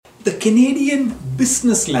The Canadian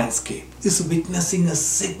business landscape is witnessing a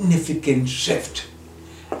significant shift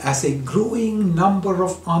as a growing number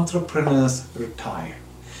of entrepreneurs retire,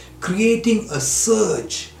 creating a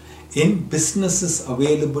surge in businesses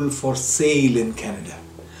available for sale in Canada.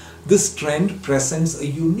 This trend presents a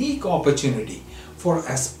unique opportunity for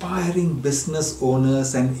aspiring business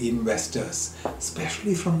owners and investors,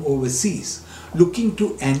 especially from overseas, looking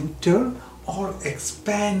to enter or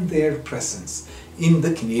expand their presence in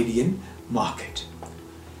the Canadian market.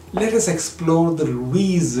 Let us explore the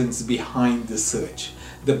reasons behind this surge,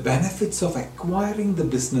 the benefits of acquiring the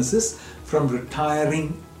businesses from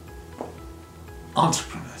retiring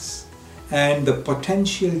entrepreneurs, and the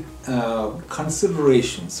potential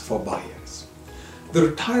considerations for buyers. The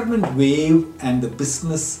retirement wave and the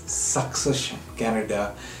business succession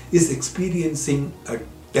Canada is experiencing a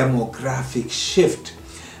demographic shift,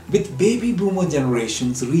 with baby boomer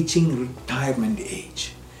generations reaching retirement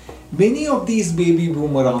age. Many of these baby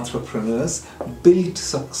boomer entrepreneurs built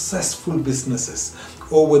successful businesses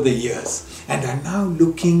over the years and are now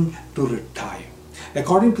looking to retire.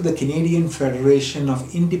 According to the Canadian Federation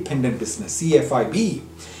of Independent Business, CFIB,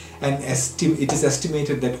 it is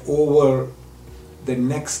estimated that over the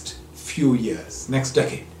next few years, next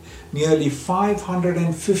decade, nearly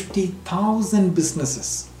 550,000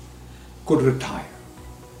 businesses could retire,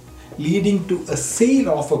 leading to a sale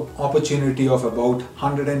opportunity of about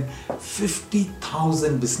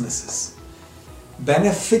 150,000 businesses.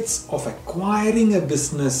 Benefits of acquiring a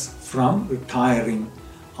business from retiring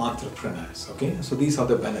entrepreneurs. Okay, so these are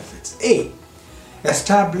the benefits. A,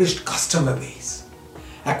 established customer base.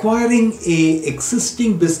 Acquiring an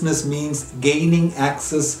existing business means gaining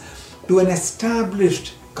access to an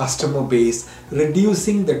established customer base,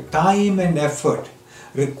 reducing the time and effort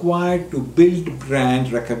required to build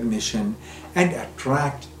brand recognition and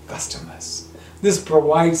attract customers. This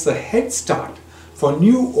provides a head start for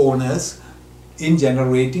new owners in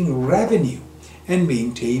generating revenue and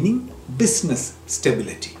maintaining business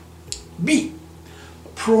stability. B,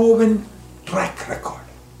 proven track record.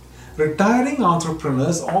 Retiring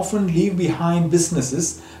entrepreneurs often leave behind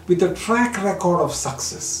businesses with a track record of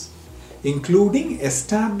success, including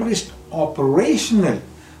established operational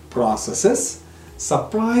processes,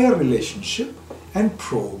 supplier relationship, and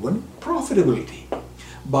proven profitability.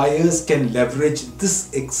 Buyers can leverage this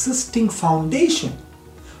existing foundation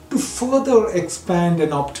to further expand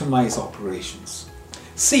and optimize operations.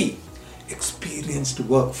 C, experienced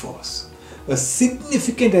workforce. A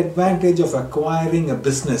significant advantage of acquiring a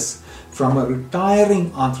business from a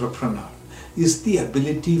retiring entrepreneur is the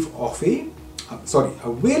availability of a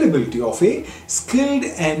skilled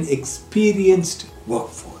and experienced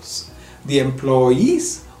workforce. The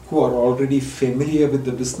employees who are already familiar with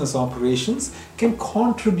the business operations can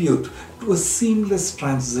contribute to a seamless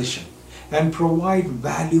transition and provide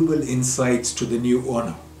valuable insights to the new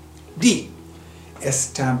owner. D,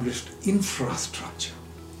 established infrastructure.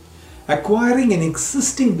 Acquiring an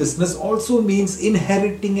existing business also means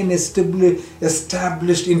inheriting an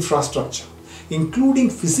established infrastructure, including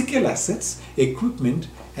physical assets, equipment,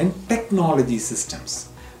 and technology systems.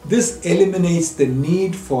 This eliminates the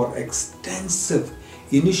need for extensive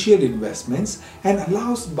initial investments and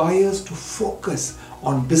allows buyers to focus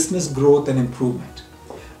on business growth and improvement.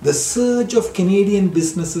 The surge of Canadian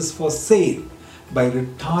businesses for sale by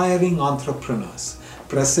retiring entrepreneurs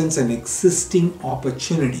presents an existing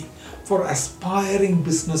opportunity for aspiring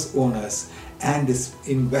business owners and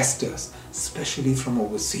investors, especially from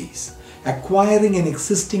overseas. Acquiring an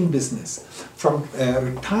existing business from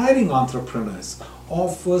retiring entrepreneurs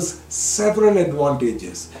offers several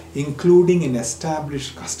advantages, including an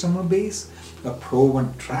established customer base, a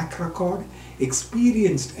proven track record,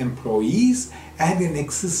 experienced employees, and an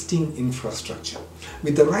existing infrastructure.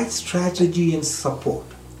 With the right strategy and support,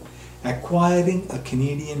 acquiring a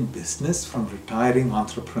Canadian business from retiring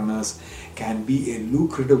entrepreneurs can be a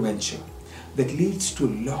lucrative venture that leads to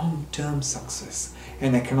long-term success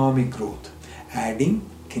and economic growth, adding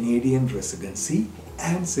Canadian residency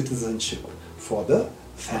and citizenship for the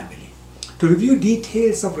family. To review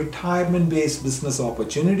details of retirement-based business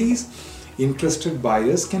opportunities, interested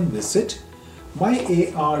buyers can visit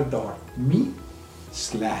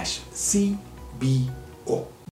myar.me/cbo.